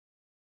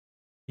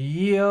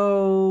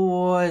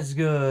Yo, what's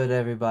good,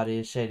 everybody?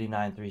 It's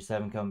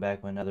Shady937 coming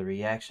back with another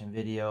reaction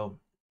video.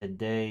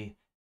 Today,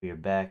 we are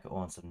back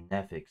on some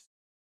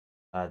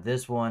NEFFEX.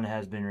 This one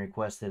has been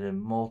requested in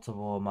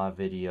multiple of my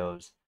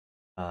videos.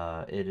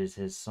 It is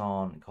his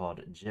song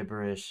called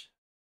Gibberish.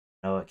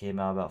 I know it came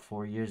out about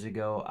 4 years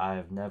ago. I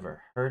have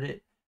never heard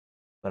it,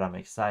 but I'm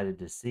excited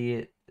to see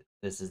it.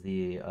 This is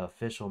the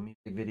official music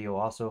video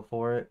also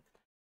for it.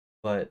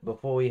 But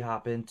before we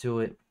hop into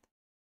it,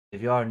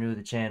 if you are new to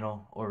the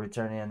channel or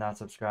returning and not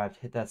subscribed,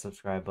 hit that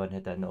subscribe button,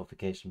 hit that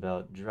notification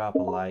bell, drop a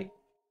like,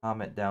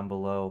 comment down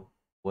below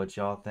what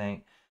y'all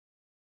think.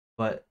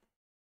 But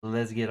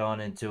let's get on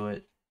into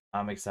it.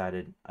 I'm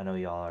excited. I know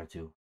y'all are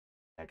too.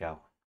 Check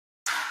out.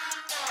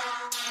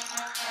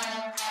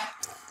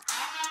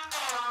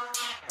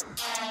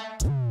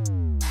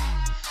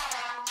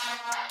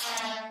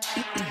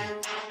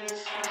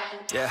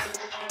 Yeah.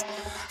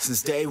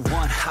 Since day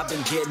one, I've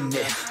been getting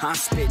it. I'm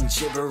spitting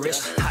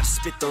gibberish. I just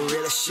spit the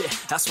realest shit.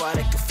 That's why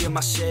they can feel my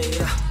shade.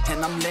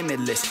 And I'm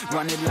limitless,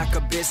 running like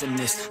a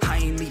business. I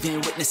ain't leaving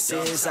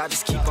witnesses. I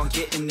just keep on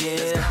getting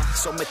it.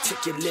 So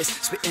meticulous,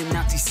 spitting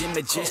out these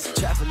images,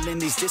 traveling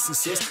these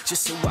distances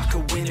just so I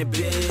can win a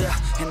bit.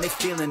 And they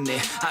feeling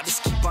it. I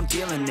just keep on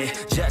dealing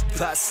it.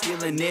 Jackpot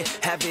stealing it.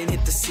 Haven't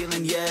hit the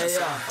ceiling yet.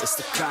 It's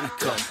the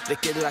chronicle.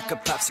 Lick it like a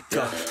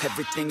popsicle.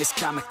 Everything is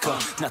comical.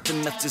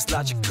 Nothing left is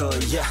logical.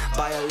 Yeah,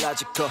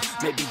 biological.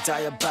 Maybe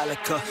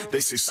diabolical. They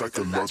say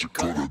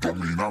psychological, that don't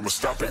mean I'ma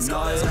stop it.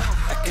 No,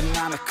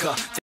 economical.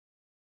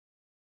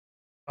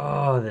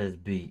 Oh, this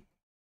beat.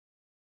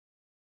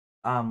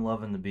 I'm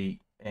loving the beat.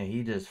 And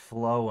he just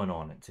flowing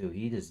on it too.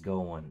 He just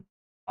going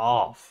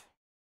off.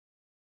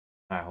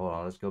 Alright, hold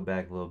on. Let's go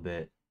back a little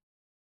bit.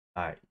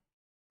 Alright,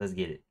 let's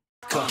get it.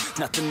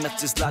 Nothing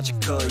left is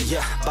logical,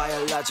 yeah,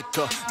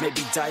 biological,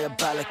 maybe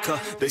diabolical.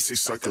 They say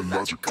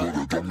psychological,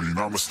 that don't mean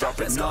I'ma stop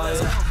it. No,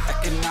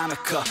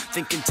 economical,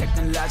 thinking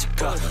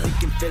technological,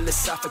 thinking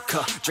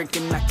philosophical,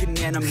 drinking like an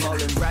animal,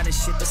 and writing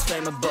shit that's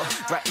flammable,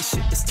 writing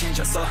shit that's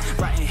tangible,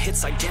 writing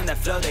hits like damn that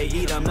flow, they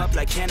eat them up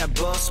like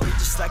cannibals. Spit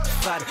just like a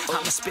fighter,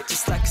 I'ma spit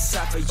just like a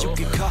cipher. You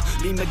can call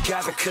me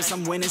MacGyver, cause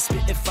I'm winning,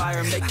 spitting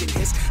fire, making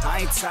hits.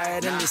 I ain't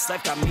tired, and this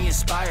life got me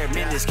inspired.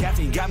 Man, this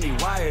caffeine got me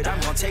wired, I'm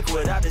gonna take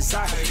what I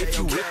desire. If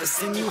you with us,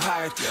 then you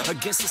hired.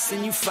 Against us,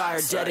 then you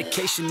fired.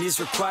 Dedication is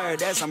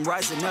required as I'm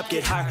rising up,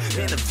 get higher.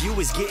 Man, the view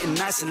is getting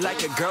nicer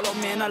like a girl. Oh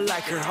man, I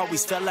like her.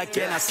 Always felt like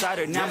an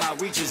outsider. Now my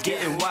reach is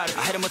getting wider.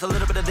 I hit him with a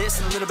little bit of this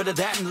and a little bit of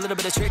that and a little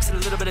bit of tricks and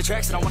a little bit of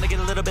tracks. And I wanna get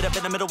a little bit up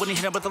in the middle when he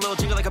hit him with a little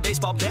jingle like a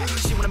baseball bat.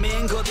 She wanna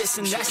mingle this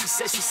and that. She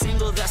says she's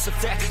single, that's a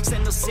fact.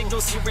 Send those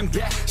signals here and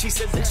back. She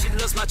said that she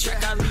loves my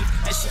track. I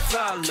leave and she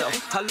follow.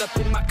 All up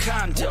in my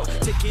condo.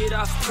 Take it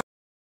off.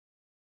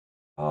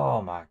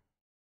 Oh my.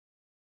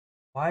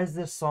 Why does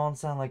this song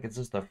sound like it's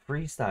just a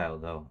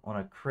freestyle, though, on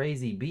a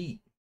crazy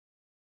beat?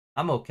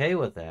 I'm okay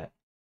with that.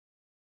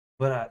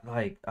 But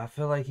I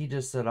feel like he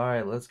just said, all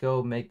right, let's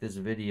go make this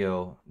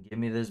video. Give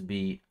me this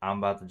beat. I'm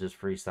about to just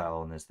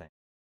freestyle on this thing.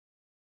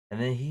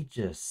 And then he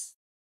just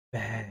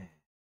bang.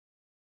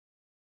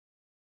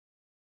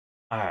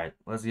 All right,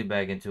 let's get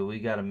back into it. We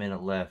got a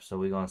minute left, so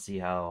we're going to see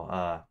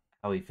how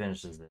he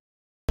finishes this.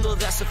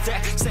 That's a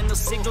fact, send those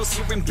signals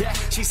here and back.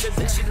 She said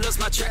that she loves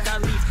my track, I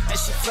leave and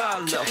she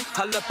follow.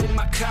 All up in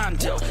my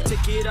condo,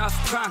 take it off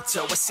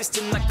pronto.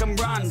 Assisting like I'm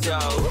Rondo,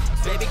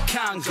 baby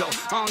Congo,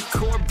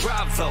 Encore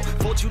Bravo.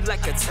 Fold you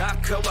like a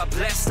taco, I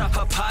blast off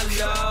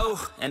Apollo.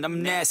 And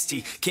I'm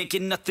nasty, can't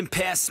get nothing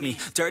past me.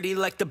 Dirty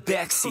like the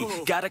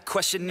backseat, got a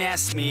question,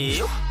 ask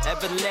me.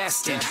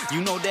 Everlasting,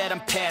 you know that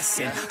I'm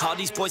passing. All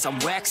these boys I'm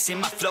waxing,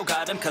 my flow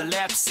got them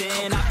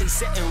collapsing. I've been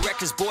setting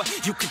records, boy,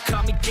 you could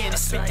call me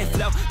Guinness. Spitting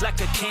flow like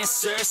a cancer.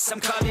 Some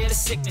call it a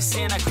sickness,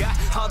 and I got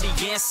all the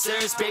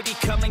answers. Baby,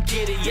 come and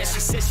get it. Yeah, she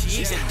says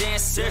she's a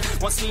dancer.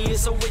 Wants me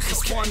as a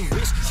witness, one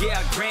wish. Yeah,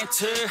 I grant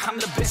her. I'm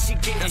the best she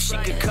get, and she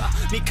could call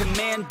me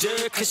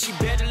commander. Cause she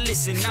better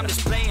listen. I'm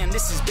just playing.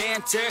 This is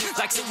banter.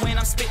 Likes it when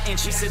I'm spitting.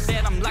 She said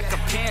that I'm like a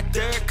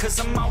panther. Cause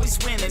I'm always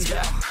winning.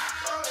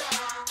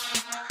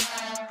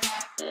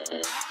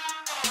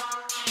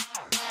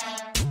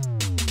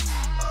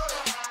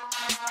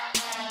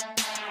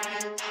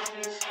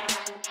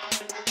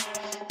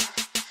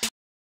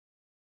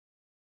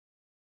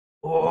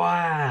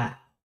 Wow.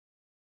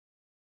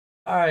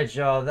 Alright,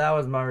 y'all, that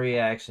was my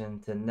reaction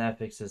to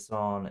NEFFEX's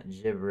song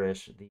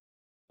Gibberish, the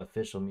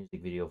official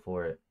music video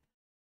for it.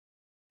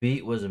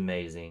 Beat was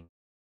amazing.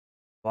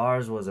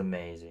 Bars was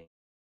amazing.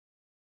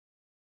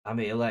 I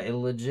mean, it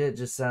legit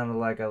just sounded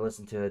like I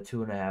listened to a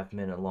 2.5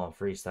 minute long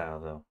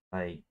freestyle, though.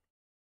 Like,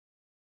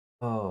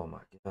 oh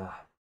my god.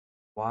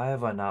 Why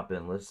have I not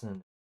been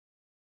listening?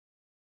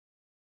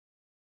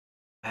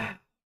 That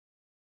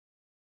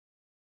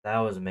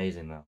was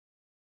amazing, though.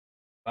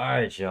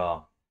 Alright,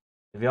 y'all.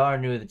 If y'all are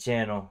new to the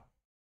channel,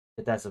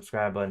 hit that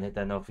subscribe button, hit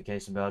that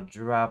notification bell,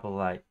 drop a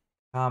like,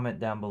 comment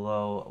down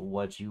below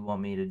what you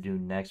want me to do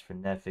next for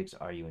NEFFEX.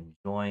 Are you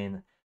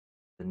enjoying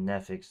the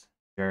NEFFEX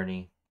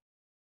journey?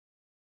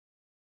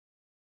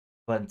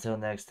 But until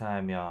next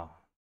time, y'all,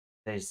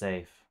 stay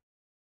safe,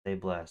 stay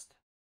blessed.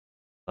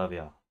 Love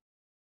y'all.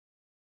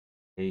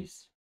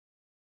 Peace.